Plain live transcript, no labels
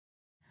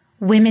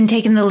Women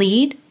Taking the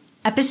Lead,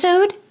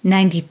 episode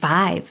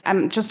 95.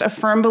 I'm just a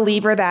firm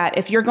believer that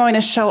if you're going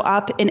to show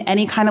up in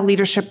any kind of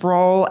leadership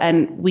role,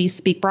 and we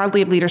speak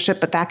broadly of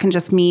leadership, but that can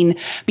just mean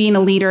being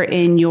a leader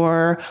in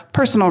your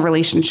personal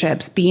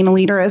relationships, being a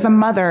leader as a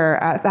mother,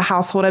 the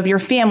household of your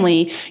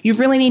family, you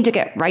really need to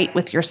get right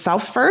with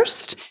yourself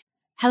first.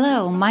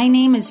 Hello, my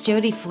name is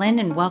Jody Flynn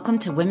and welcome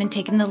to Women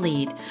Taking the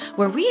Lead,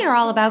 where we are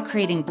all about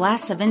creating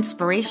blasts of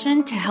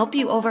inspiration to help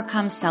you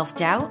overcome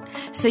self-doubt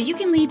so you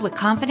can lead with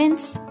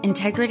confidence,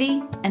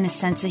 integrity, and a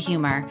sense of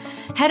humor.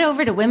 Head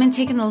over to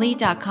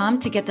womentakingthelead.com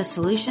to get the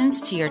solutions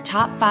to your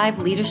top 5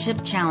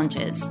 leadership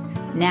challenges.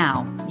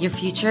 Now, your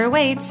future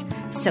awaits,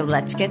 so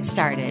let's get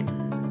started.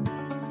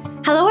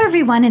 Hello,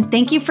 everyone, and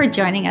thank you for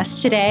joining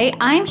us today.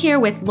 I'm here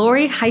with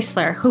Lori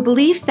Heisler, who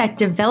believes that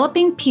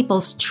developing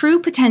people's true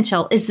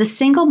potential is the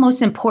single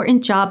most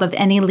important job of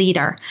any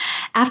leader.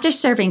 After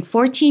serving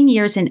 14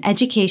 years in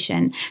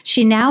education,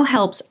 she now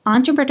helps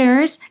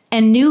entrepreneurs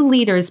and new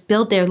leaders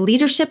build their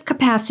leadership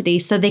capacity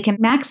so they can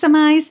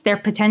maximize their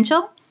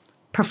potential,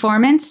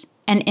 performance,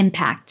 and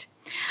impact.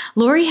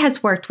 Lori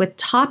has worked with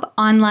top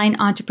online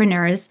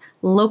entrepreneurs,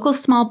 local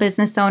small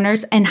business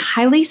owners, and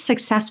highly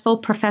successful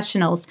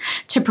professionals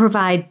to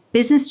provide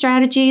business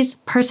strategies,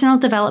 personal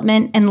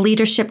development, and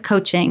leadership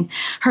coaching.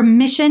 Her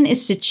mission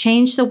is to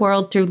change the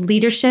world through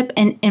leadership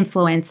and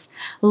influence.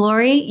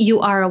 Lori,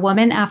 you are a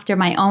woman after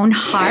my own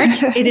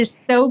heart. It is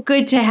so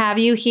good to have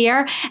you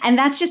here. And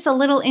that's just a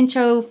little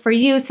intro for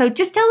you. So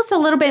just tell us a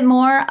little bit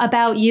more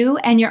about you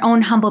and your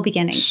own humble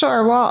beginnings.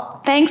 Sure.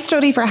 Well, thanks,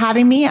 Jody, for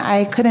having me.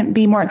 I couldn't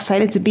be more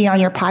excited to be on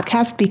your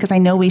podcast because I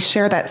know we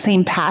share that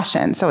same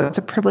passion. So it's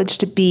a privilege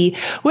to be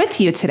with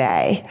you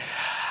today.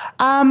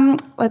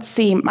 Let's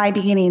see, my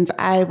beginnings.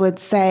 I would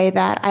say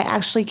that I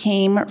actually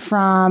came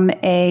from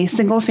a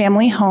single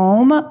family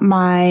home.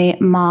 My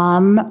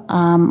mom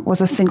was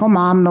a single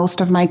mom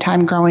most of my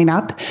time growing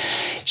up.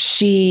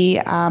 She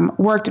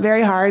worked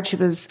very hard. She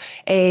was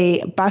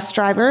a bus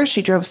driver.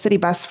 She drove city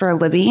bus for a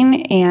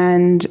living.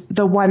 And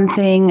the one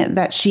thing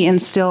that she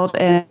instilled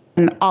in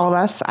all of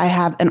us, I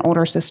have an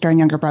older sister and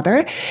younger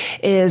brother,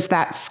 is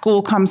that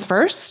school comes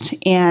first,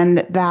 and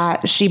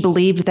that she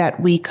believed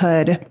that we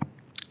could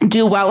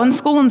do well in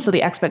school. And so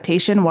the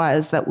expectation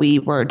was that we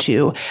were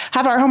to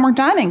have our homework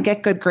done and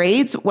get good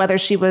grades, whether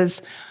she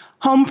was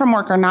home from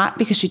work or not,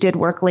 because she did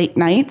work late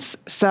nights.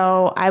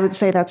 So I would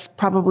say that's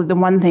probably the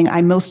one thing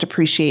I most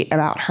appreciate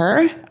about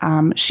her.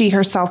 She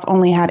herself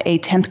only had a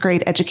 10th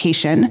grade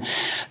education.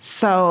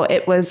 So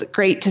it was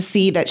great to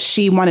see that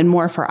she wanted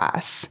more for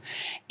us.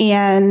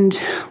 And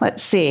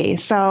let's see.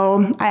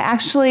 So I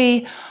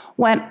actually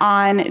went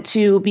on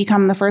to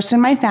become the first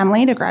in my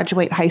family to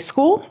graduate high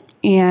school.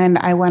 And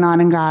I went on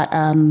and got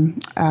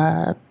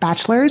a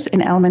bachelor's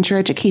in elementary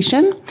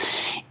education.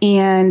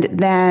 And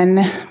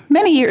then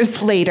many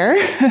years later,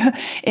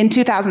 in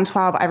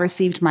 2012, I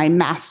received my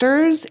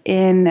master's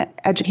in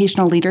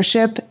educational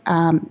leadership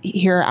out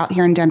here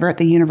in Denver at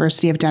the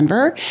University of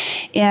Denver.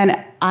 And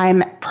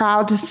I'm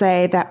proud to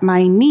say that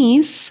my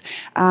niece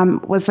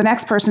was the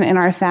next person in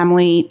our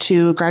family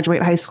to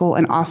graduate high school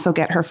and also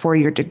get her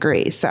 4-year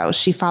degree. So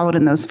she followed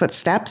in those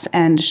footsteps,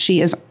 and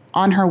she is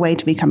on her way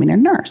to becoming a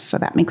nurse. So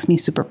that makes me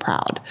super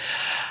proud.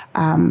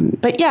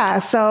 But yeah,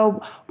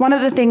 so one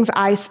of the things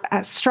I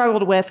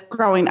struggled with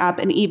growing up,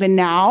 and even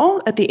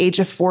now at the age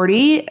of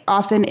 40,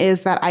 often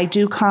is that I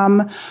do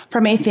come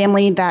from a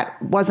family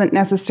that wasn't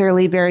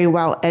necessarily very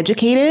well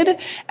educated.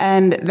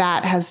 And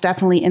that has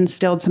definitely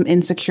instilled some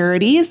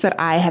insecurities that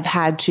I have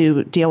had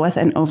to deal with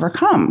and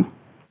overcome.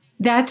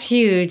 That's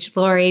huge,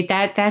 Lori.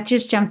 That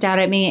just jumped out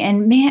at me.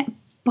 And man,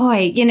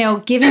 boy,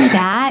 given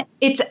that,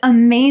 it's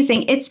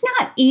amazing. It's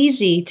not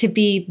easy to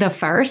be the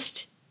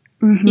first,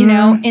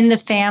 in the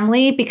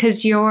family,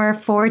 because you're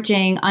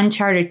forging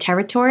uncharted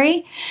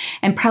territory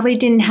and probably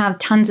didn't have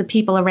tons of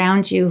people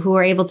around you who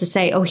are able to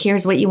say, oh,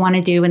 here's what you want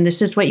to do. And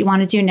this is what you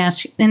want to do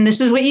next. And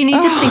this is what you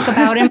need to think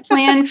about and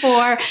plan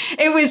for.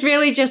 It was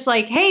really just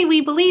like, hey,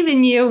 we believe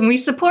in you and we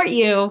support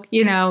you,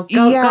 go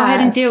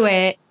ahead and do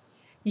it.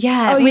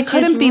 Yeah. Oh, you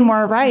couldn't be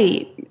more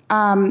right.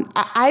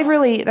 I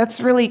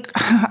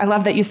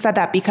love that you said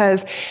that,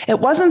 because it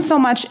wasn't so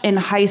much in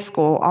high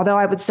school, although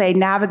I would say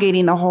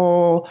navigating the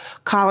whole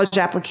college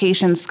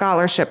application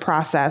scholarship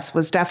process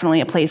was definitely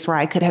a place where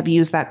I could have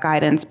used that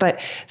guidance.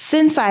 But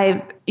since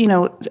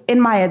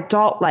in my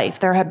adult life,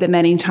 there have been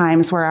many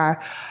times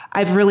where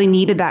I've really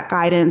needed that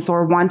guidance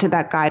or wanted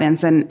that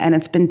guidance, and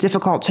it's been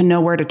difficult to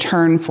know where to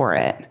turn for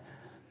it.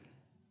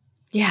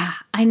 Yeah,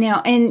 I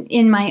know. And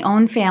in my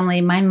own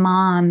family, my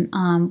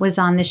mom was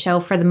on the show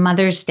for the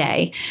Mother's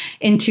Day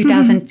in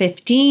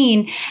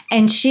 2015.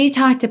 And she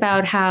talked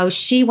about how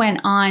she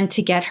went on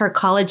to get her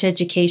college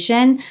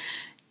education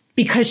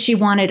because she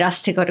wanted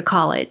us to go to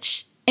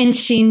college. And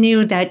she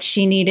knew that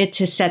she needed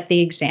to set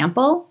the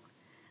example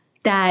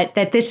that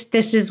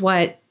this is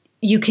what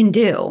you can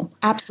do.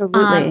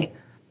 Absolutely.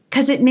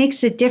 Because it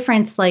makes a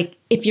difference. Like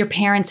if your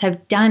parents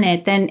have done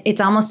it, then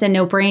it's almost a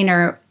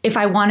no-brainer. If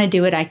I want to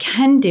do it, I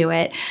can do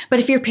it. But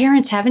if your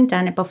parents haven't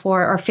done it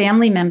before or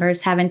family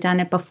members haven't done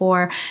it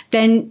before,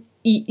 then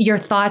your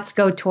thoughts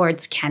go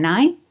towards, can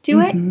I do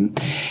it?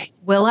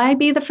 Will I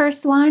be the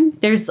first one?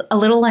 There's a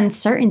little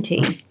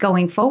uncertainty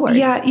going forward.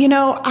 Yeah,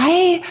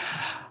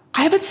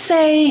 I would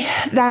say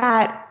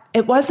that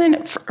it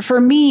wasn't for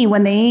me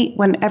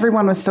when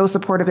everyone was so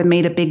supportive and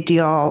made a big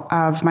deal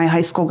of my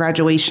high school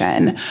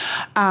graduation.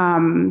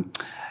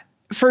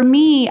 For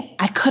me,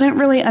 I couldn't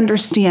really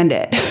understand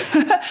it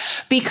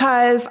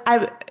because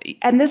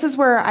and this is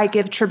where I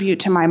give tribute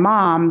to my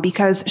mom,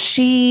 because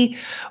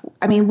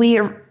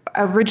we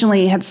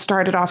originally had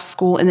started off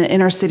school in the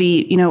inner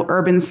city,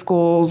 urban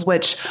schools,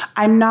 which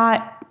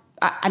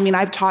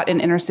I've taught in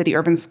inner city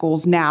urban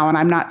schools now, and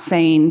I'm not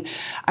saying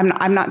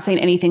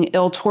anything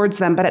ill towards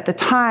them, but at the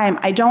time,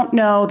 I don't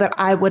know that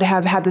I would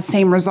have had the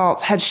same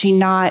results had she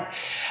not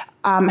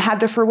had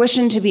the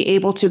fruition to be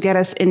able to get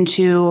us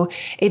into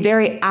a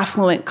very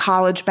affluent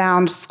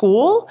college-bound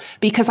school,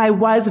 because I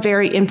was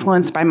very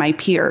influenced by my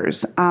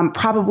peers,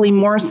 probably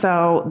more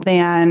so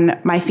than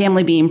my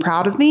family being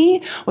proud of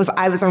me.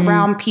 I was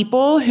around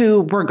people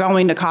who were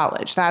going to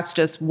college. That's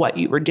just what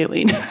you were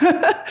doing.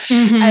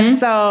 And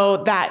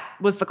so that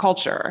was the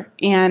culture.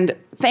 And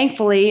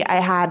thankfully, I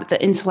had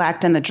the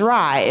intellect and the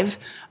drive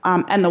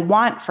and the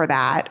want for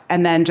that,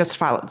 and then just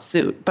followed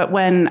suit. But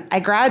when I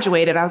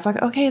graduated, I was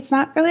like, okay, it's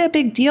not really a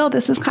big deal.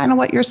 This is kind of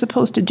what you're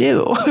supposed to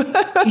do.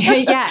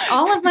 Yeah,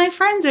 all of my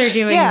friends are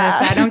doing this.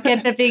 I don't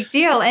get the big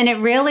deal. And it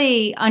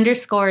really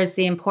underscores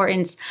the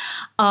importance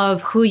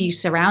of who you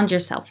surround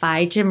yourself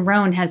by. Jim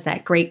Rohn has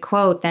that great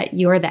quote that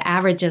you're the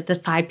average of the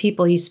 5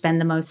 people you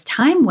spend the most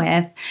time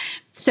with.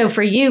 So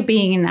for you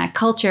being in that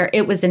culture,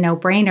 it was a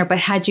no-brainer. But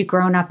had you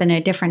grown up in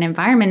a different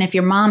environment, if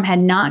your mom had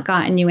not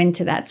gotten you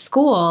into that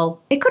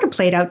school, it could have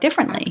played out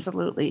differently.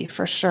 Absolutely,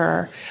 for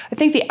sure. I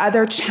think the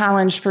other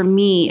challenge for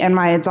me in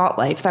my adult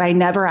life that I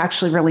never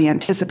actually really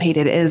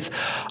anticipated is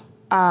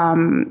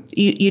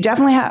I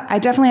definitely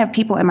have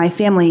people in my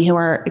family who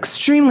are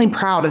extremely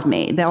proud of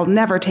me. They'll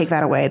never take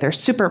that away. They're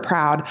super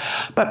proud.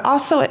 But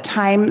also at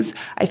times,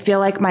 I feel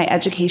like my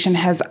education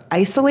has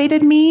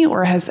isolated me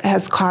or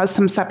has caused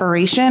some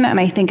separation.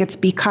 And I think it's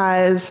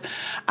because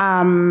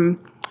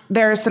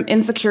there are some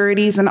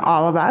insecurities in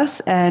all of us,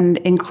 and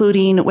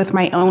including with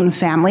my own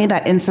family,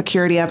 that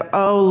insecurity of,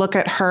 oh, look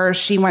at her,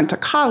 she went to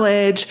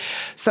college,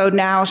 so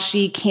now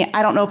she can't.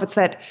 I don't know if it's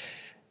that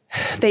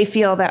they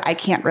feel that I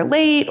can't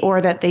relate,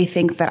 or that they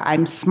think that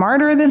I'm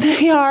smarter than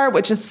they are,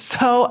 which is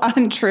so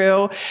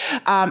untrue.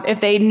 If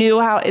they knew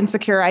how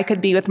insecure I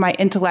could be with my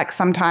intellect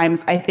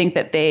sometimes, I think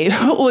that they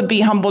would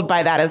be humbled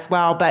by that as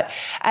well. But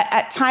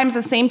at times,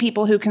 the same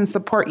people who can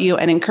support you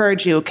and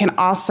encourage you can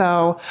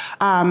also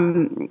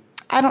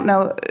I don't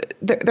know,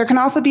 there can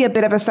also be a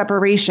bit of a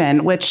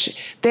separation,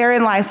 which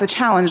therein lies the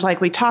challenge, like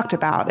we talked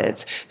about.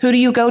 It's who do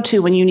you go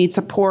to when you need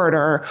support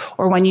or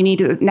when you need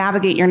to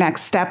navigate your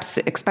next steps,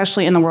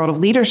 especially in the world of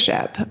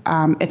leadership.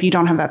 If you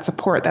don't have that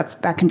support,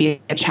 that can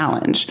be a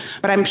challenge.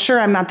 But I'm sure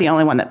I'm not the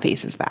only one that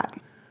faces that.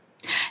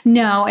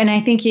 No, and I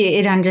think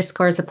it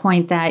underscores a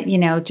point that,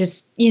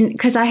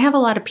 because I have a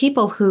lot of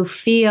people who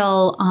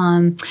feel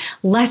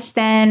less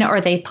than,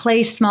 or they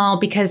play small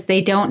because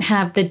they don't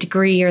have the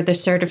degree or the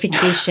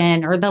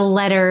certification or the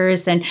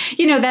letters and,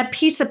 that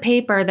piece of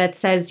paper that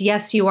says,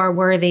 yes, you are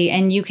worthy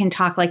and you can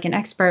talk like an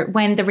expert.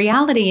 When the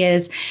reality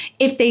is,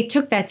 if they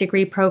took that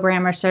degree,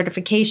 program, or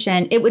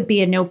certification, it would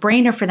be a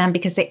no-brainer for them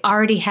because they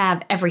already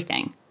have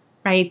everything.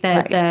 Right?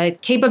 The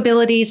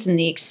capabilities and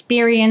the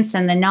experience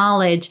and the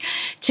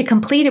knowledge to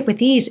complete it with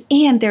ease.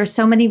 And there's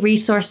so many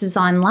resources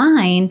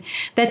online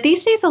that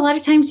these days, a lot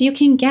of times you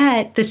can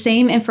get the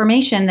same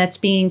information that's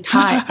being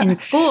taught in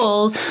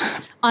schools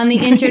on the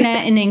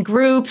internet and in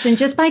groups, and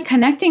just by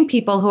connecting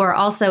people who are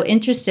also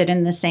interested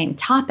in the same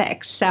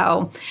topics.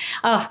 So,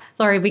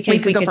 Lori, we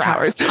could go for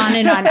hours. On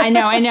and on.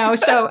 I know.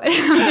 So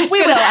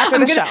we will after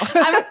the show.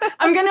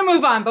 I'm going to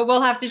move on, but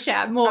we'll have to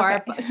chat more.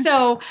 Okay.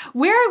 So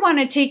where I want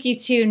to take you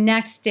to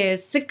next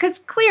is, because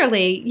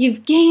clearly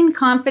you've gained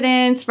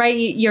confidence, right?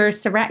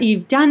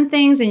 You've done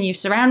things and you've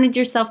surrounded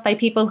yourself by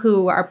people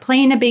who are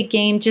playing a big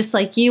game just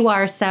like you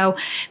are. So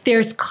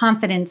there's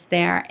confidence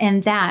there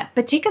and that.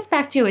 But take us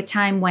back to a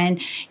time when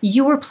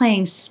you were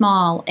playing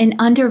small and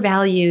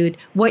undervalued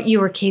what you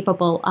were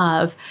capable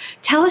of.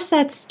 Tell us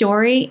that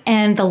story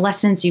and the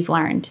lessons you've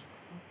learned.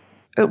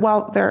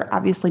 Well, there are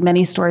obviously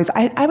many stories.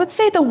 I would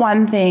say the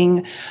one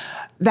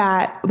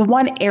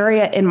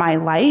area in my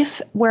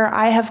life where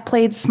I have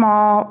played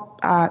small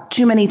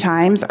too many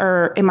times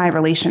are in my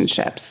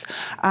relationships,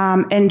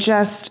 and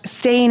just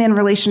staying in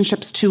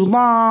relationships too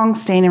long,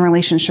 staying in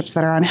relationships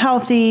that are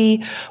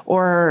unhealthy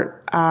or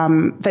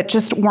that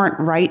just weren't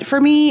right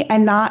for me,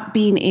 and not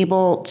being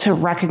able to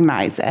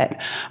recognize it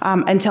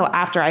until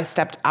after I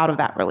stepped out of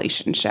that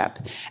relationship.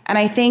 And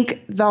I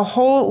think the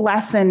whole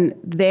lesson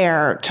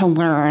there to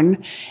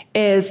learn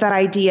is that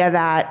idea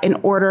that in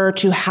order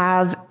to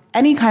have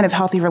any kind of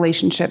healthy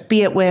relationship,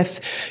 be it with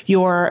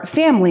your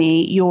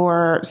family,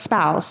 your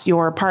spouse,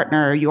 your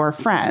partner, your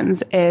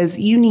friends, is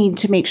you need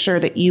to make sure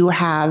that you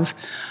have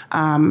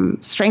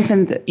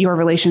strengthened your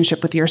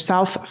relationship with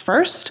yourself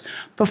first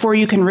before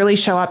you can really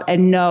show up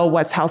and know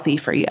what's healthy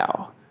for you.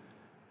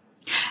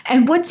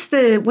 And what's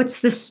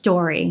the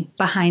story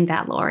behind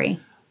that, Lori?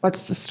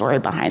 What's the story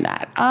behind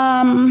that?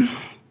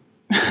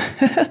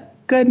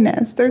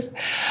 Goodness, this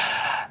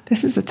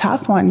is a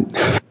tough one.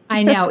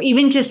 I know,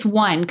 even just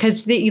one,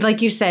 because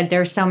like you said, there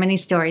are so many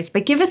stories,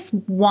 but give us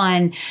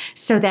one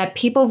so that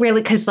people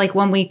really, because like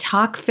when we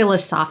talk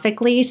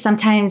philosophically,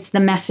 sometimes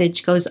the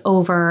message goes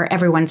over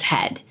everyone's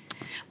head,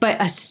 but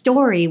a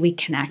story we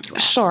connect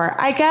with. Sure.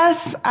 I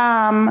guess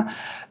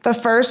the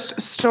first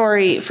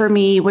story for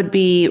me would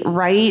be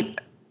right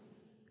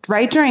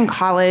during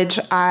college.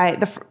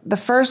 The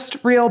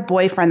first real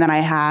boyfriend that I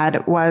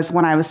had was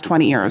when I was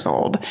 20 years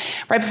old,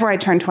 right before I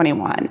turned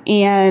 21.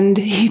 And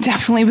he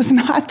definitely was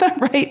not the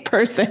right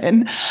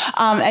person.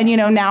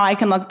 And, now I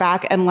can look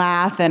back and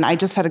laugh. And I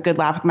just had a good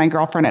laugh with my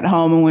girlfriend at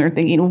home. And we were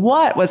thinking,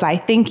 what was I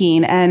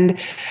thinking? And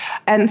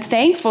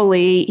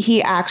thankfully,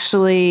 he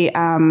actually,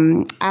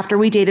 after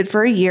we dated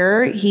for a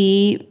year,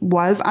 he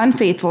was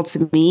unfaithful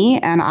to me.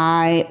 And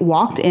I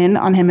walked in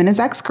on him and his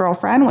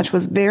ex-girlfriend, which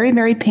was very,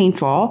 very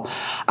painful.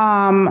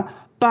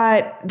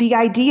 But the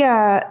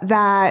idea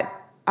that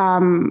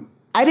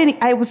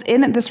I was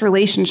in this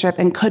relationship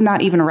and could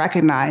not even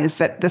recognize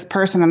that this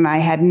person and I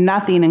had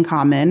nothing in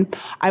common.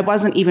 I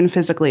wasn't even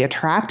physically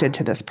attracted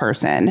to this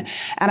person.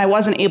 And I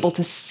wasn't able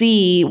to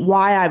see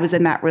why I was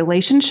in that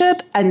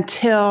relationship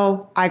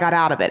until I got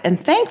out of it. And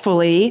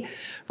thankfully,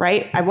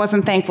 right, I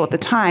wasn't thankful at the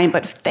time,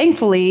 but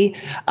thankfully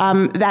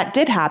that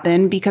did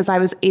happen because I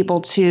was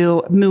able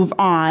to move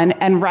on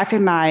and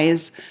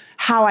recognize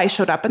how I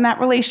showed up in that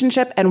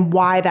relationship and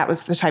why that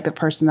was the type of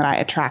person that I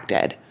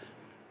attracted.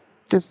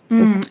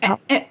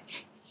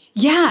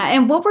 Yeah.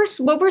 And what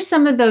were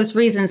some of those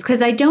reasons?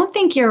 Because I don't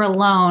think you're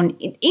alone.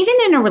 Even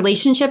in a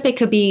relationship, it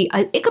could be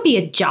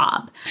a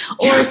job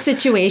or a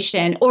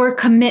situation or a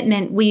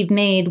commitment we've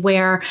made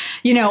where,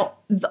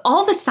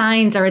 all the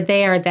signs are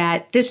there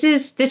that this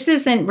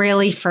isn't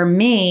really for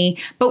me,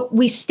 but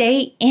we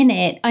stay in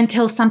it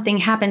until something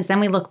happens. Then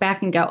we look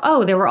back and go,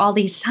 oh, there were all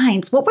these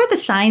signs. What were the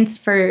signs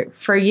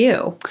for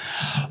you?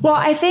 Well,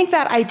 I think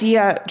that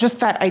idea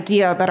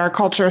that our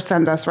culture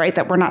sends us, right,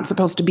 that we're not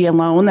supposed to be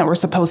alone, that we're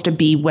supposed to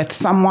be with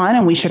someone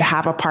and we should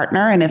have a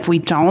partner. And if we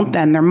don't,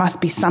 then there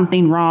must be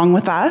something wrong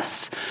with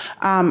us,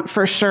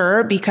 for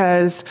sure,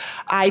 because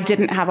I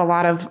didn't have a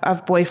lot of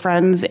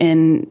boyfriends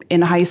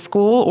in high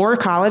school or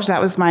college.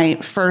 That was my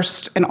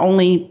first and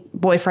only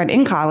boyfriend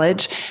in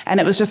college.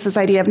 And it was just this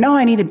idea of, no,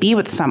 I need to be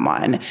with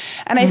someone.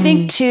 And I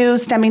think too,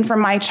 stemming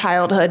from my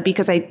childhood,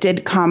 because I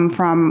did come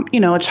from,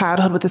 a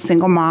childhood with a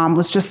single mom,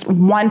 was just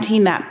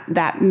wanting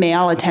that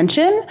male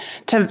attention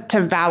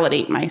to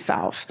validate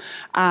myself.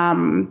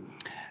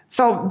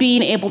 So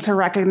being able to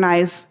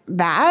recognize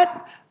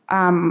that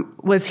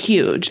was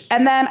huge.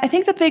 And then I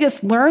think the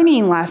biggest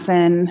learning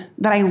lesson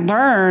that I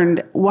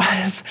learned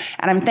was,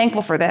 and I'm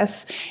thankful for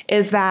this,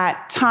 is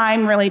that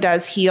time really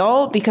does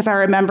heal, because I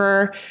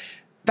remember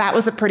that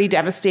was a pretty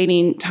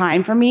devastating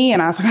time for me.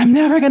 And I was like, I'm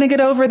never going to get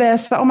over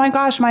this. Oh my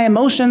gosh, my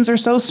emotions are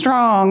so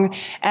strong.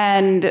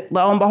 And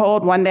lo and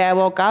behold, one day I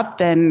woke up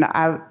and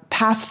I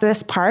passed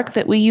this park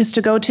that we used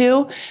to go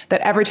to,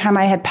 that every time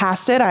I had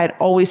passed it, I had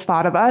always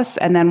thought of us.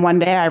 And then one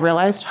day I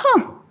realized,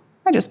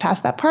 I just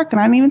passed that park and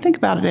I didn't even think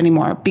about it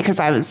anymore, because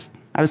I was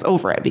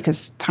over it,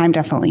 because time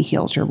definitely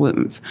heals your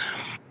wounds.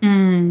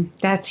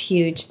 That's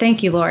huge.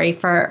 Thank you, Lori,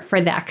 for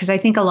that. Because I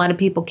think a lot of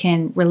people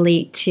can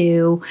relate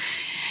to,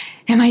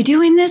 am I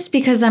doing this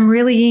because I'm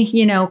really,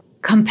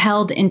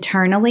 compelled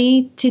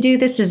internally to do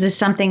this? Is this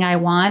something I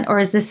want, or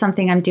is this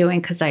something I'm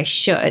doing because I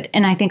should?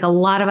 And I think a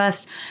lot of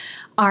us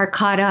are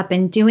caught up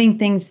in doing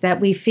things that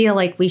we feel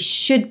like we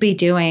should be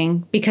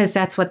doing because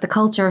that's what the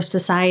culture or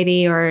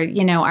society or,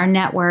 our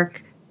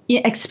network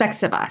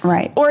expects of us.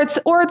 Right. Or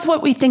it's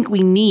what we think we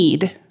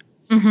need.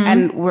 Mm-hmm.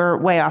 And we're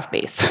way off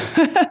base.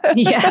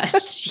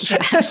 Yes.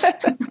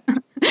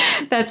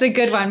 That's a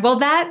good one. Well,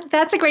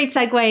 that's a great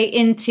segue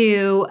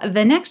into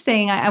the next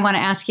thing I want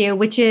to ask you,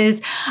 which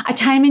is a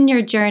time in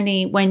your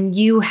journey when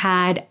you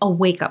had a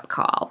wake-up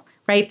call.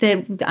 Right?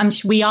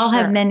 We all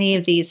have many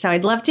of these. So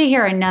I'd love to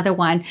hear another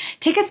one.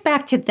 Take us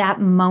back to that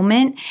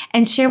moment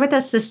and share with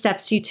us the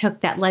steps you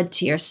took that led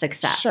to your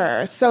success.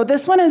 Sure. So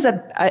this one is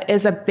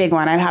a big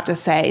one, I'd have to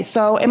say.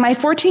 So in my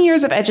 14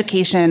 years of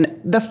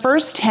education, the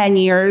first 10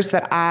 years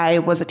that I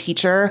was a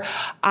teacher,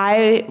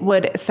 I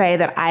would say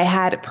that I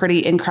had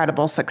pretty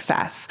incredible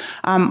success.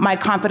 My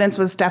confidence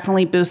was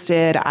definitely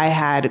boosted. I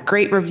had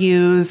great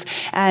reviews,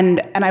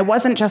 and I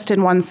wasn't just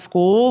in one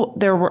school.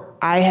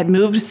 I had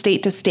moved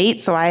state to state,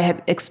 so I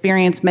had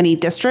experienced many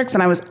districts,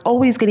 and I was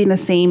always getting the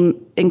same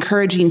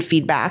encouraging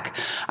feedback,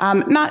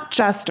 not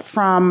just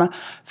from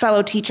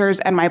fellow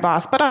teachers and my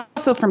boss, but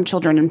also from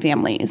children and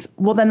families.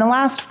 Well, then the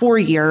last 4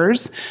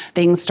 years,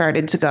 things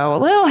started to go a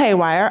little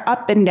haywire,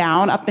 up and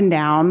down,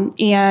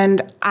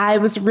 and I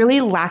was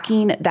really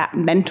lacking that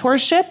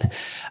mentorship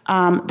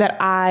that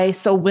I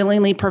so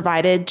willingly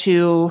provided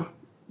to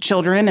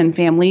children and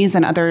families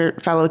and other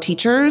fellow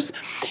teachers.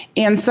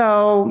 And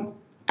so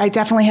I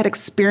definitely had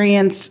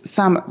experienced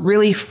some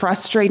really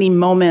frustrating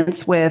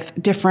moments with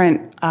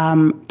different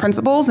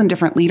principals and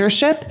different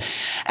leadership.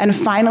 And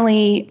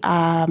finally,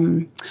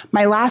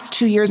 my last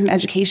 2 years in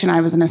education,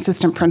 I was an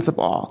assistant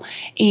principal.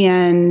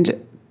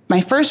 And my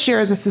first year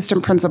as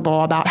assistant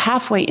principal, about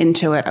halfway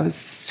into it, I was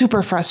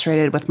super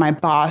frustrated with my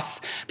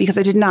boss because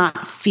I did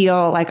not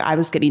feel like I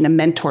was getting the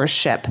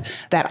mentorship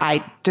that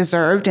I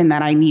deserved and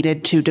that I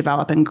needed to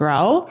develop and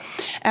grow.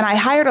 And I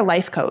hired a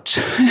life coach,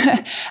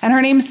 and her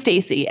name's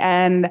Stacy.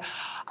 And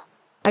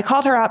I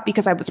called her up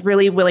because I was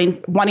really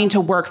wanting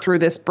to work through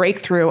this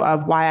breakthrough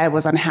of why I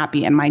was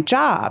unhappy in my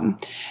job.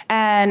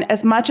 And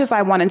as much as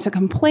I wanted to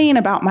complain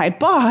about my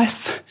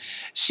boss,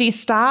 she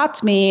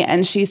stopped me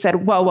and she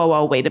said,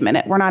 whoa, wait a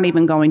minute. We're not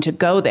even going to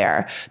go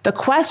there. The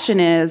question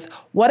is,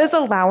 what is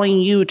allowing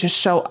you to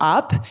show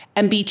up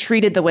and be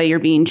treated the way you're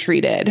being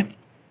treated?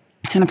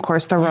 And of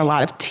course, there were a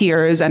lot of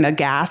tears and a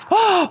gasp.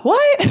 Oh,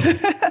 what?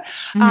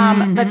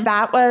 But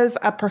that was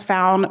a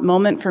profound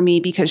moment for me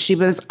because she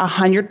was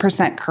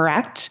 100%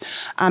 correct.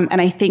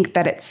 And I think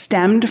that it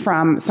stemmed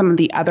from some of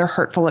the other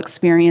hurtful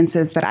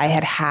experiences that I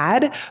had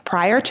had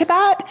prior to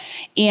that.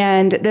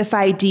 And this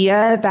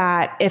idea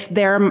that if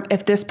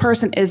this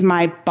person is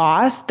my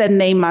boss, then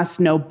they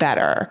must know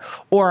better,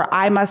 or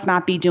I must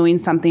not be doing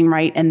something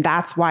right. And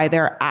that's why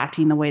they're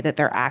acting the way that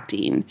they're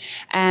acting.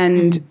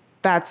 And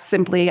that's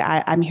simply,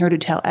 I'm here to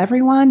tell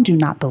everyone, do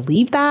not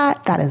believe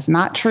that. That is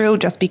not true.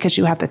 Just because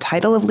you have the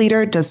title of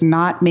leader does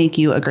not make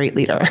you a great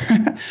leader.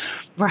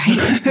 Right.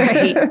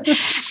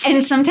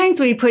 And sometimes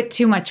we put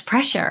too much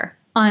pressure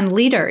on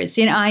leaders.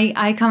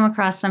 I come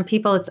across some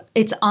people,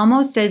 it's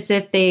almost as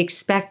if they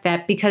expect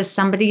that because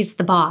somebody's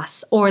the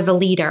boss or the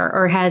leader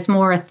or has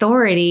more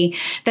authority,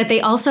 that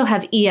they also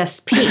have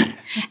ESP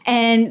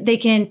and they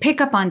can pick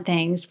up on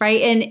things,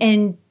 right?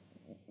 And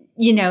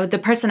the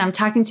person I'm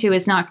talking to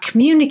is not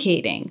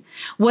communicating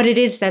what it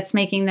is that's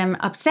making them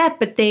upset,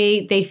 but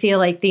they feel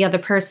like the other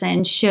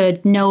person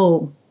should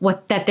know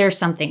that there's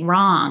something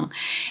wrong.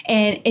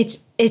 And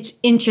it's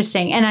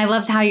interesting. And I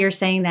loved how you're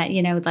saying that,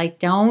 like,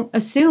 don't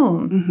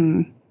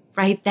assume,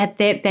 right, that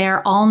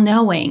they're all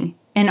knowing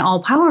and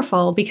all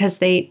powerful because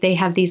they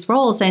have these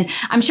roles. And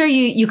I'm sure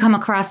you come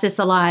across this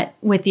a lot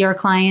with your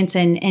clients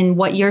and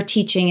what you're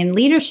teaching in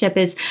leadership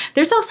is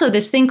there's also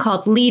this thing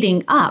called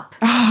leading up.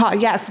 Oh,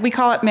 yes.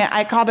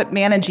 I called it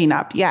managing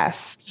up.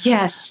 Yes.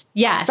 Yes.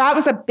 That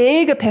was a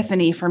big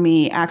epiphany for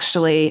me,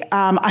 actually.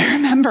 I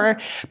remember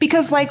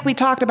because like we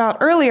talked about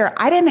earlier,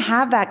 I didn't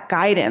have that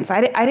guidance.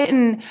 I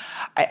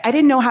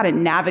didn't know how to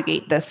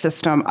navigate this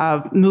system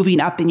of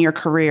moving up in your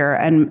career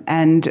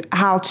and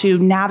how to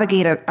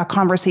navigate a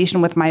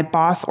conversation with my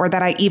boss, or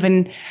that I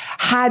even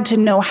had to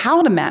know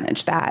how to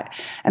manage that.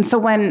 And so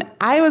when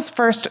I was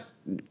first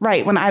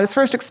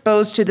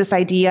exposed to this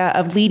idea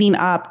of leading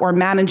up or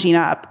managing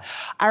up,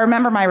 I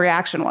remember my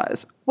reaction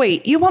was,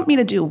 wait, you want me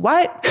to do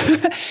what?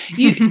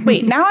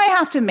 Wait, now I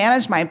have to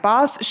manage my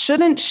boss?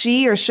 Shouldn't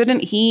she or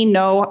shouldn't he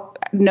know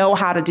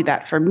how to do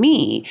that for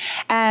me?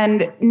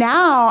 And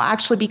now,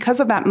 actually,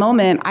 because of that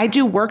moment, I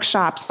do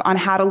workshops on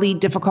how to lead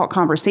difficult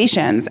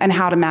conversations and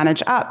how to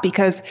manage up,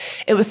 because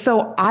it was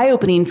so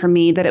eye-opening for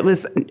me that it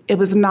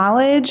was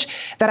knowledge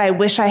that I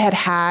wish I had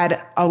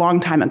had a long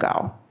time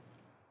ago.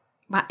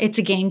 Wow, it's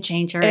a game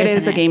changer. It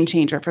is a game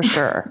changer for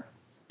sure.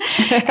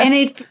 and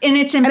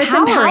it's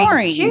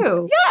empowering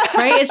too,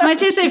 right? As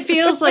much as it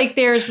feels like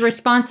there's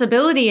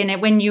responsibility in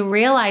it, when you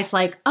realize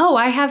like, oh,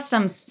 I have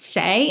some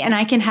say and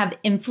I can have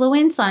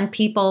influence on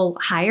people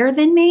higher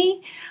than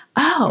me.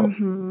 Oh,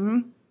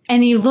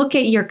 and you look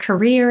at your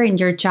career and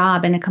your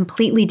job in a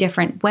completely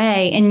different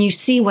way, and you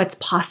see what's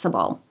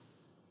possible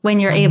when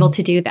you're able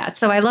to do that.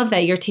 So I love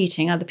that you're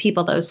teaching other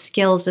people those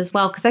skills as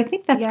well, because I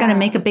think that's going to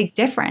make a big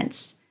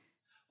difference.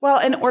 Well,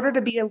 in order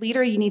to be a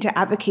leader, you need to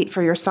advocate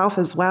for yourself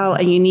as well.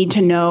 And you need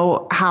to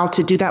know how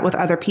to do that with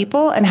other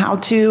people and how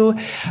to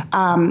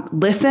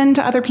listen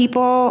to other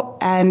people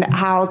and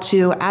how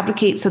to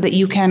advocate so that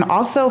you can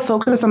also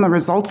focus on the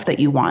results that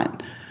you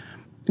want.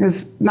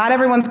 Because not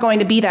everyone's going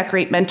to be that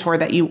great mentor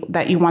that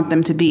you want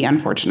them to be,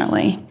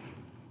 unfortunately.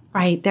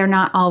 Right. They're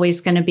not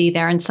always going to be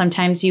there. And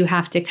sometimes you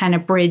have to kind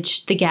of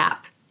bridge the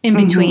gap in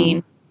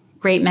between.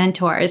 Great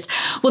mentors.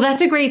 Well,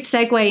 that's a great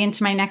segue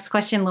into my next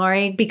question,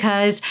 Lori,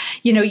 because,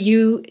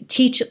 you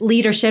teach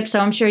leadership. So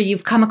I'm sure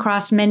you've come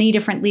across many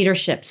different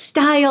leadership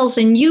styles,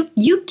 and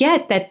you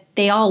get that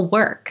they all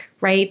work,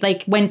 right?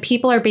 Like when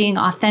people are being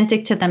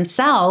authentic to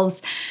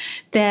themselves,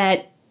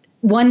 that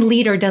one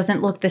leader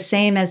doesn't look the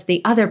same as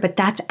the other, but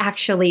that's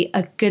actually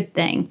a good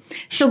thing.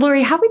 So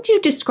Lori, how would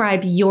you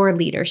describe your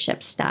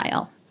leadership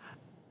style?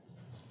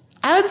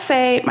 I would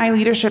say my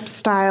leadership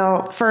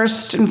style,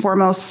 first and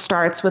foremost,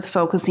 starts with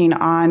focusing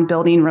on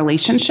building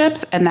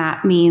relationships. And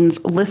that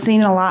means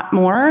listening a lot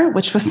more,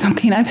 which was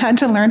something I've had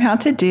to learn how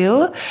to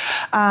do.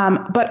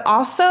 But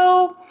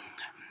also,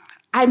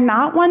 I'm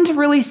not one to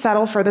really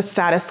settle for the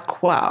status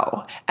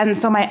quo. And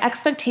so my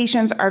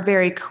expectations are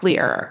very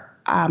clear.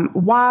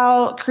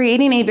 while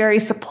creating a very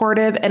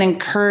supportive and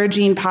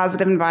encouraging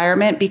positive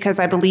environment, because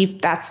I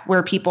believe that's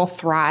where people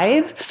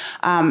thrive,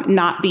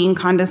 not being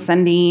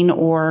condescending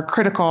or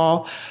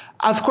critical.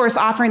 Of course,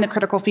 offering the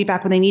critical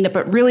feedback when they need it,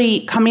 but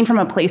really coming from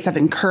a place of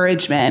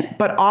encouragement,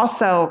 but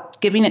also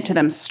giving it to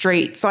them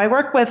straight. So I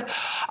work with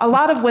a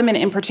lot of women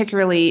in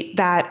particularly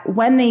that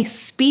when they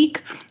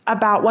speak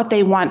about what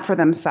they want for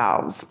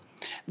themselves,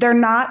 they're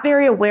not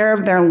very aware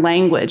of their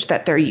language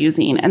that they're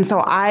using. And so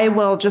I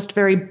will just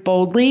very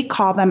boldly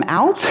call them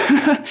out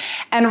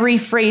and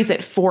rephrase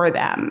it for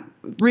them,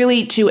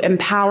 really to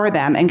empower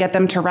them and get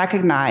them to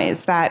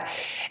recognize that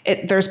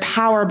there's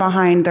power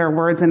behind their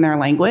words and their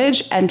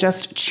language, and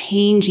just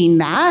changing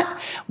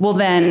that will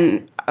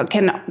then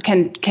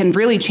can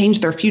really change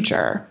their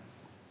future.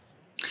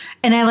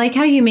 And I like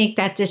how you make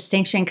that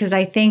distinction, because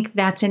I think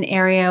that's an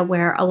area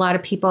where a lot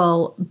of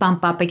people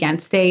bump up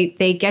against.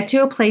 They get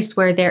to a place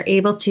where they're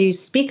able to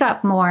speak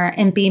up more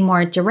and be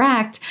more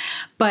direct,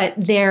 but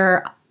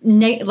they're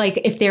like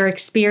if they're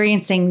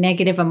experiencing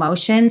negative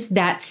emotions,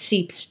 that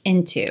seeps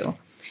into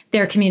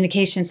their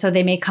communication. So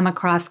they may come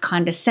across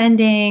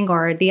condescending,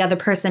 or the other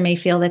person may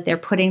feel that they're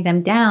putting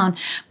them down.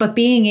 But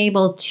being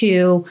able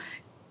to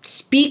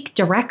speak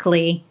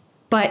directly,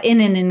 but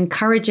in an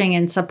encouraging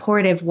and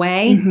supportive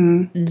way,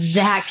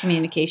 that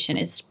communication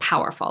is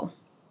powerful.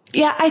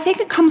 Yeah, I think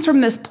it comes from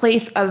this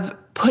place of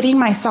putting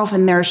myself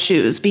in their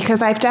shoes,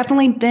 because I've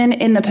definitely been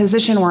in the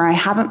position where I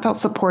haven't felt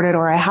supported,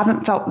 or I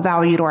haven't felt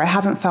valued, or I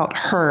haven't felt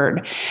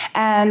heard.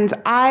 And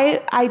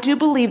I do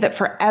believe that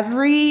for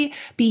every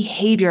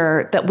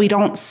behavior that we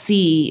don't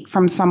see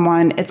from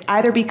someone, it's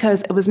either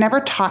because it was never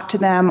taught to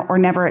them or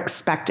never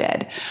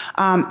expected.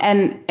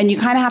 And you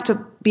kind of have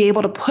to be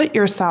able to put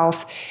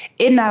yourself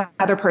in that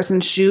other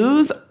person's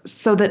shoes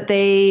so that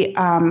they,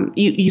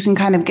 you can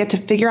kind of get to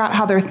figure out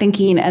how they're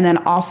thinking, and then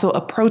also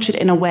approach it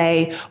in a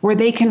way where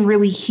they can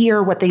really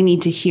hear what they need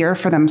to hear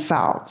for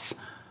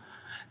themselves.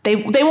 They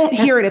won't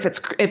hear it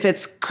if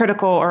it's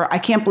critical, or I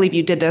can't believe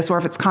you did this, or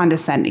if it's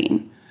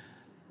condescending.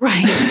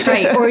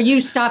 Right. Or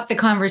you stop the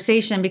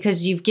conversation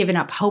because you've given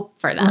up hope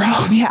for them.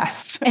 Oh,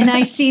 yes. And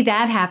I see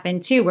that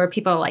happen too, where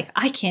people are like,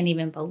 I can't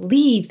even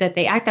believe that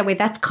they act that way.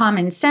 That's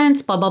common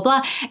sense, blah, blah,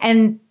 blah.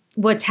 And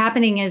what's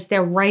happening is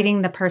they're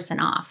writing the person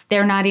off.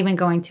 They're not even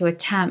going to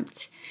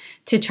attempt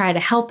to try to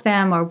help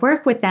them or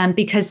work with them,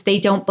 because they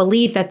don't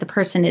believe that the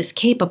person is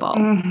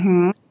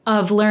capable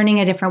of learning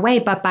a different way.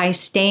 But by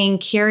staying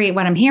curious,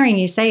 what I'm hearing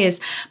you say is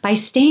by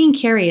staying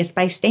curious,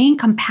 by staying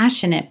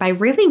compassionate, by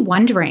really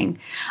wondering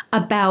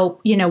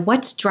about,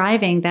 what's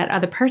driving that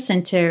other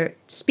person to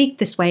speak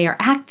this way or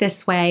act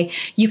this way,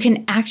 you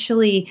can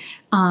actually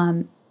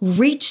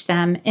reach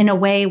them in a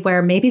way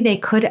where maybe they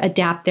could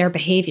adapt their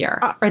behavior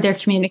or their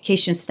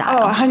communication style.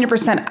 Oh,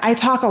 100%. I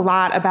talk a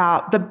lot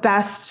about the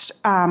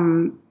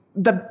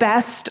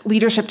best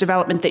leadership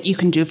development that you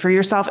can do for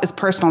yourself is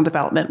personal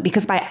development,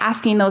 because by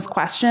asking those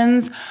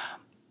questions,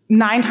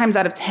 9 times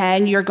out of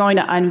 10, you're going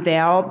to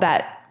unveil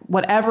that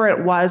whatever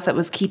it was that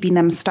was keeping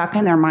them stuck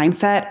in their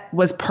mindset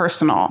was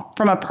personal,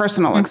 from a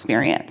personal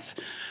experience.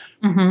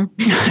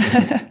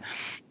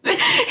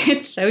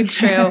 It's so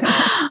true.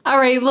 All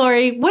right,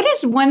 Lori, what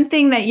is one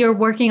thing that you're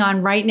working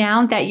on right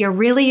now that you're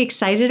really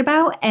excited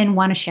about and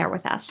want to share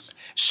with us?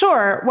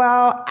 Sure.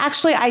 Well,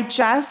 actually, I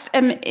just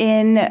am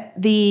in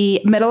the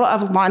middle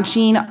of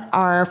launching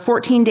our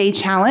 14-day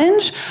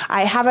challenge.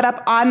 I have it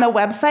up on the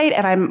website,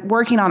 and I'm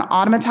working on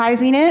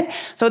automatizing it.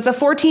 So it's a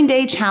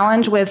 14-day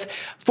challenge with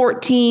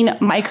 14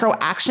 micro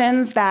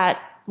actions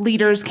that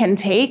leaders can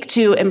take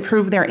to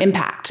improve their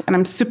impact. And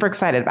I'm super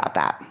excited about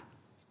that.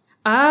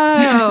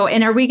 Oh,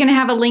 and are we going to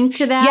have a link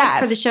to that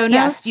for the show notes?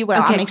 Yes, you will.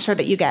 Okay. I'll make sure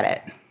that you get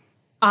it.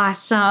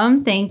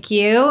 Awesome. Thank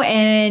you.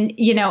 And,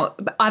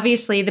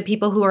 obviously the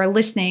people who are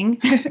listening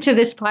to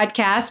this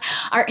podcast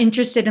are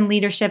interested in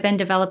leadership and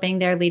developing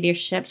their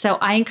leadership. So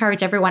I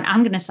encourage everyone,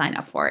 I'm going to sign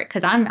up for it,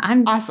 because I'm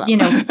awesome.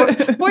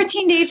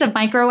 14 days of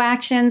micro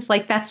actions,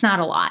 like that's not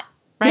a lot.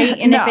 Right.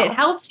 And if it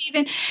helps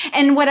even,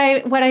 and what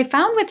I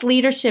found with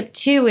leadership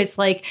too, is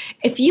like,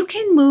 if you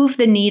can move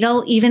the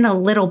needle even a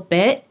little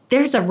bit,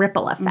 there's a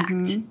ripple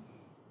effect,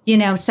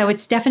 so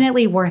it's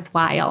definitely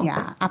worthwhile.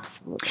 Yeah,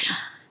 absolutely.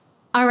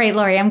 All right,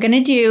 Lori, I'm going to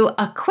do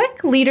a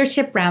quick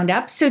leadership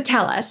roundup. So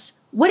tell us,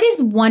 what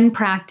is one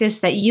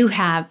practice that you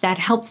have that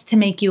helps to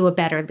make you a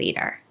better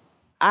leader?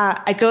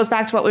 It goes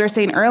back to what we were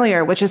saying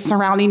earlier, which is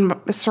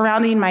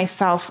surrounding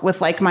myself with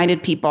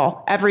like-minded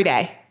people every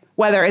day,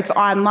 whether it's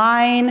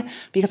online,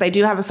 because I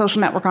do have a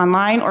social network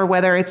online, or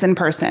whether it's in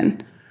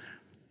person.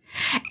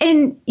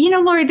 And,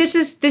 Lori, this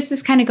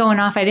is kind of going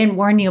off. I didn't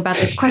warn you about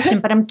this question,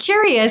 but I'm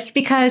curious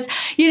because,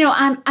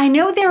 I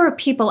know there are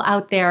people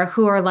out there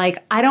who are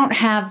like, I don't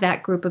have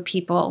that group of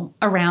people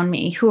around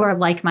me who are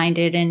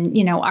like-minded and,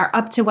 are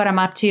up to what I'm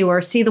up to, or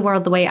see the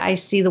world the way I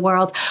see the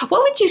world.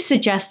 What would you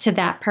suggest to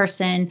that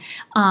person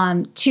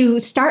to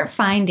start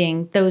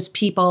finding those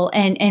people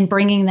and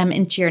bringing them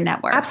into your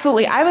network?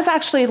 Absolutely. I was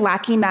actually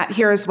lacking that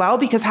here as well,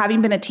 because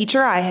having been a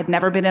teacher, I had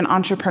never been an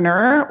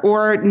entrepreneur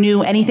or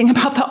knew anything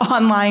about the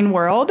online online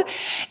world.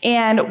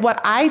 And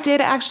what I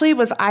did actually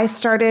was I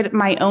started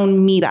my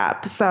own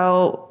meetup.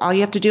 So all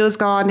you have to do is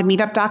go on to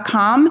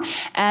meetup.com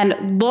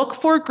and look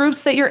for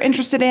groups that you're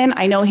interested in.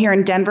 I know here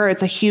in Denver,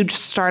 it's a huge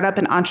startup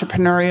and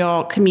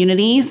entrepreneurial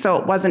community. So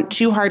it wasn't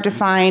too hard to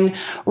find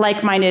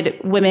like-minded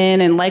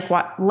women and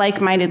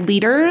like-minded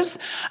leaders,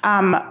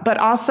 but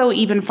also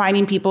even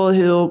finding people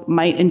who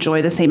might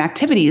enjoy the same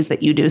activities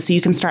that you do. So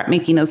you can start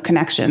making those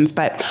connections.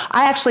 But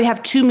I actually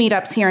have 2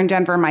 meetups here in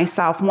Denver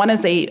myself. One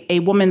is a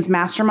women's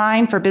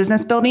mastermind for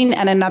business building,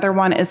 and another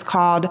one is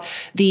called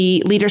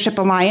the Leadership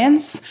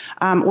Alliance,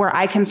 where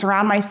I can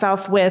surround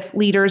myself with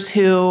leaders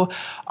who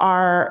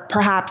are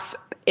perhaps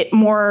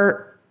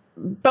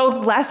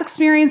both less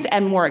experienced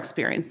and more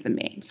experienced than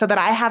me, so that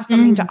I have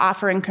something to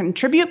offer and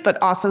contribute,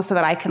 but also so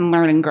that I can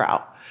learn and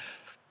grow.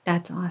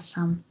 That's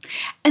awesome.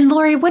 And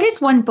Lori, what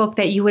is one book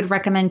that you would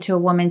recommend to a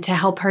woman to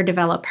help her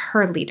develop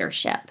her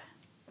leadership?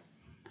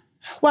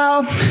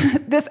 Well,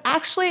 this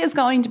actually is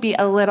going to be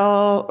a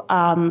little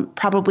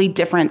probably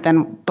different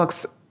than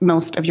books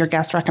most of your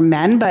guests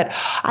recommend, but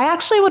I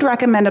actually would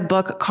recommend a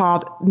book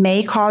called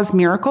May Cause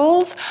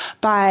Miracles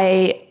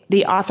by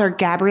the author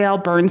Gabrielle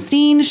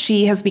Bernstein.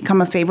 She has become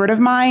a favorite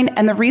of mine.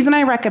 And the reason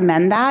I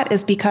recommend that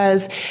is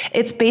because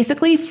it's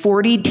basically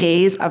 40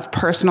 days of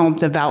personal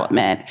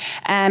development.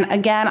 And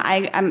again,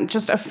 I'm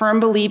just a firm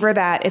believer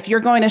that if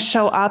you're going to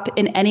show up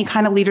in any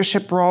kind of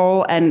leadership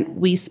role, and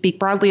we speak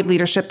broadly of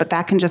leadership, but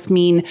that can just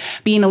mean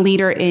being a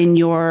leader in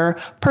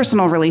your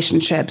personal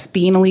relationships,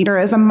 being a leader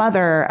as a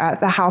mother at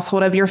the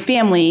household of your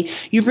family,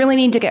 you really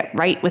need to get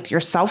right with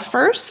yourself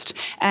first.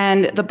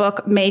 And the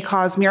book May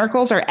Cause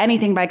Miracles, or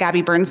anything by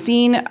Gabby Bernstein,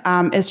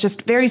 is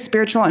just very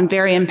spiritual and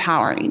very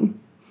empowering.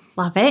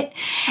 Love it.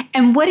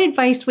 And what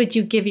advice would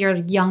you give your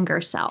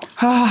younger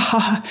self?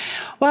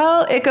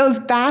 Well, it goes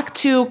back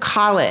to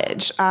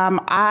college.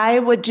 I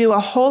would do a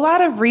whole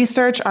lot of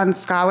research on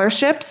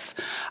scholarships.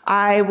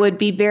 I would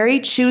be very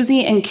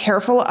choosy and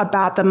careful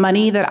about the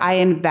money that I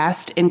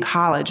invest in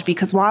college,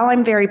 because while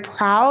I'm very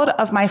proud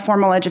of my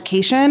formal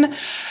education,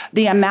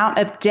 the amount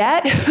of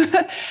debt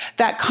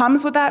that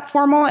comes with that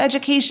formal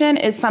education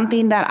is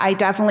something that I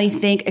definitely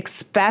think,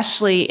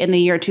 especially in the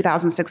year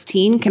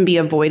 2016, can be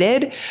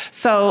avoided.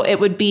 So it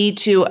would be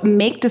to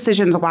make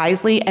decisions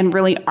wisely and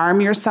really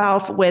arm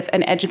yourself with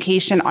an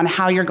education on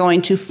how you're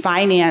going to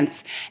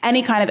finance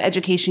any kind of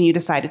education you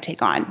decide to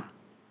take on.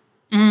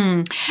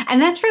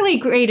 And that's really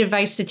great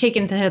advice to take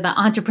into the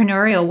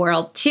entrepreneurial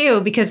world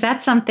too, because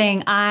that's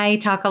something I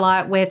talk a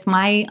lot with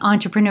my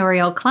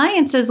entrepreneurial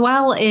clients as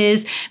well,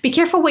 is be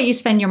careful what you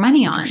spend your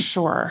money on. For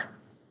sure.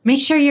 Make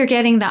sure you're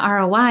getting the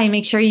ROI.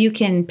 Make sure you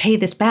can pay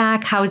this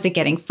back. How is it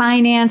getting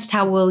financed?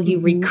 How will you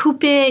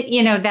recoup it?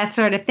 You know, that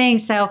sort of thing.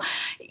 So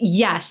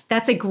yes,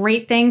 that's a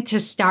great thing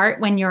to start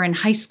when you're in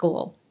high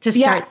school, to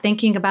start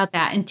thinking about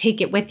that and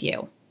take it with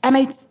you. And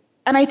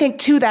I think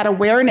too, that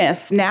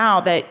awareness now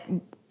that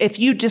if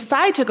you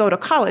decide to go to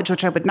college,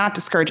 which I would not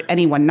discourage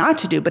anyone not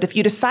to do, but if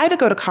you decide to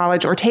go to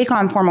college or take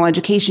on formal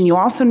education, you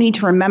also need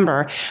to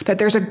remember that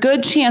there's a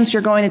good chance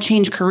you're going to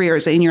change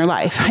careers in your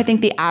life. I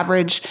think the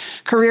average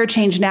career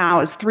change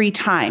now is 3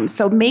 times.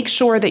 So make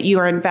sure that you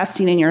are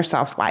investing in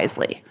yourself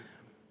wisely.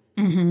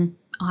 Mm-hmm.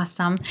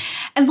 Awesome.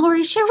 And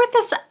Lori, share with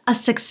us a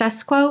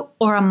success quote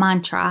or a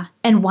mantra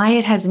and why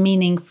it has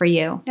meaning for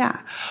you. Yeah.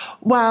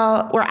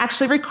 Well, we're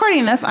actually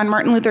recording this on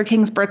Martin Luther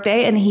King's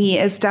birthday, and he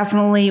is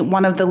definitely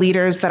one of the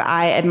leaders that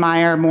I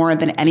admire more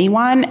than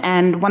anyone.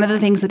 And one of the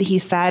things that he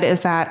said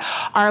is that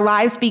our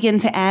lives begin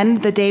to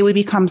end the day we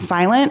become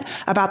silent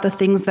about the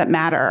things that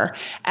matter.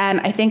 And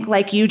I think,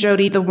 like you,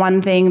 Jody, the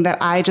one thing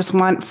that I just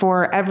want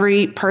for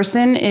every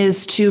person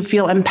is to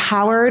feel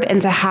empowered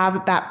and to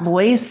have that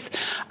voice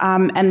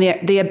and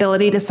the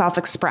ability to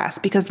self-express,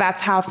 because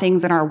that's how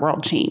things in our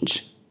world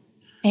change.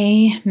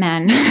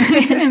 Amen.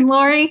 And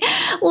Lori,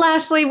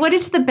 lastly, what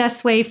is the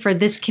best way for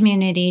this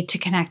community to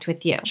connect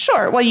with you?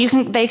 Sure. Well,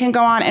 they can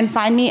go on and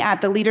find me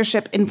at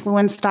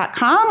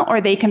theleadershipinfluence.com,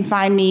 or they can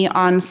find me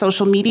on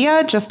social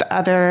media.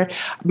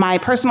 My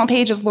personal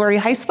page is Lori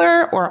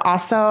Heisler, or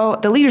also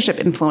The Leadership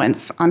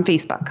Influence on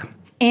Facebook.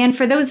 And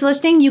for those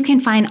listening, you can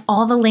find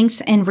all the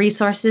links and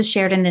resources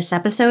shared in this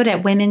episode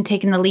at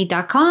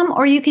womentakingthelead.com,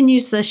 or you can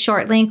use the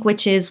short link,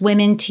 which is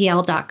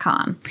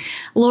womentl.com.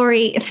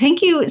 Lori,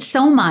 thank you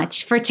so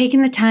much for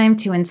taking the time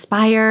to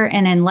inspire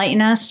and enlighten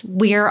us.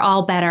 We're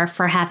all better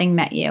for having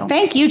met you.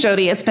 Thank you,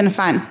 Jody. It's been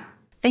fun.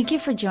 Thank you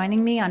for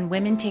joining me on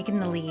Women Taking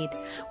the Lead.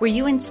 Were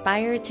you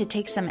inspired to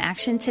take some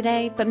action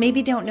today, but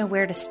maybe don't know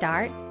where to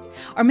start?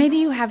 Or maybe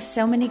you have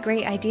so many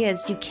great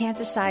ideas you can't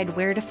decide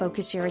where to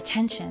focus your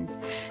attention.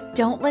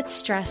 Don't let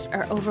stress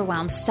or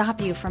overwhelm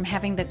stop you from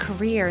having the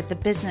career, the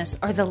business,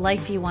 or the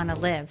life you want to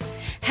live.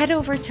 Head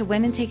over to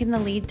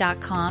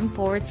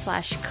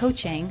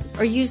womentakingthelead.com/coaching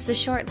or use the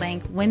short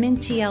link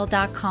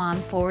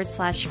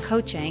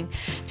womentl.com/coaching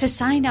to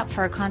sign up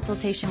for a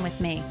consultation with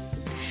me.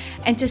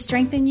 And to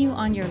strengthen you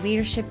on your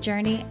leadership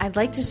journey, I'd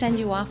like to send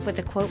you off with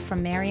a quote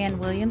from Marianne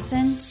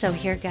Williamson, so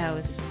here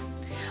goes.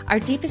 Our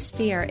deepest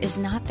fear is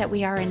not that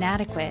we are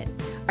inadequate.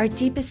 Our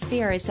deepest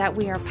fear is that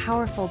we are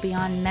powerful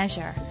beyond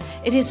measure.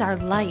 It is our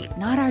light,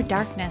 not our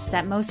darkness,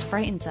 that most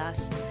frightens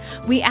us.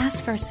 We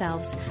ask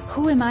ourselves,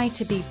 who am I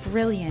to be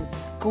brilliant,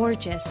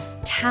 gorgeous,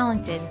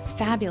 talented,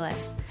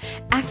 fabulous?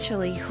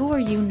 Actually, who are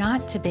you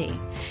not to be?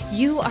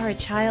 You are a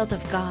child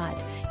of God.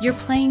 Your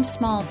playing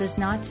small does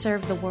not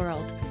serve the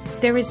world.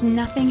 There is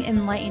nothing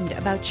enlightened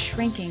about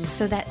shrinking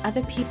so that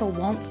other people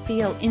won't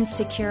feel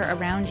insecure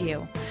around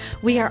you.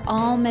 We are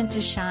all meant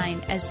to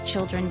shine as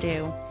children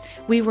do.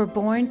 We were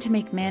born to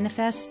make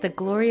manifest the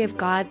glory of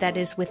God that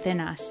is within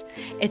us.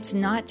 It's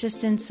not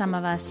just in some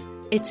of us,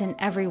 it's in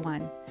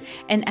everyone.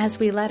 And as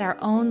we let our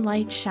own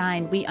light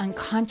shine, we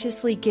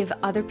unconsciously give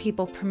other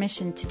people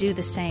permission to do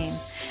the same.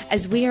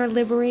 As we are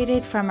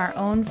liberated from our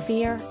own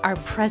fear, our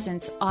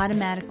presence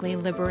automatically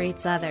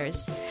liberates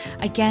others.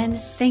 Again,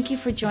 thank you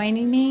for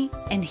joining me,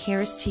 and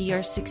here's to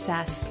your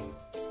success.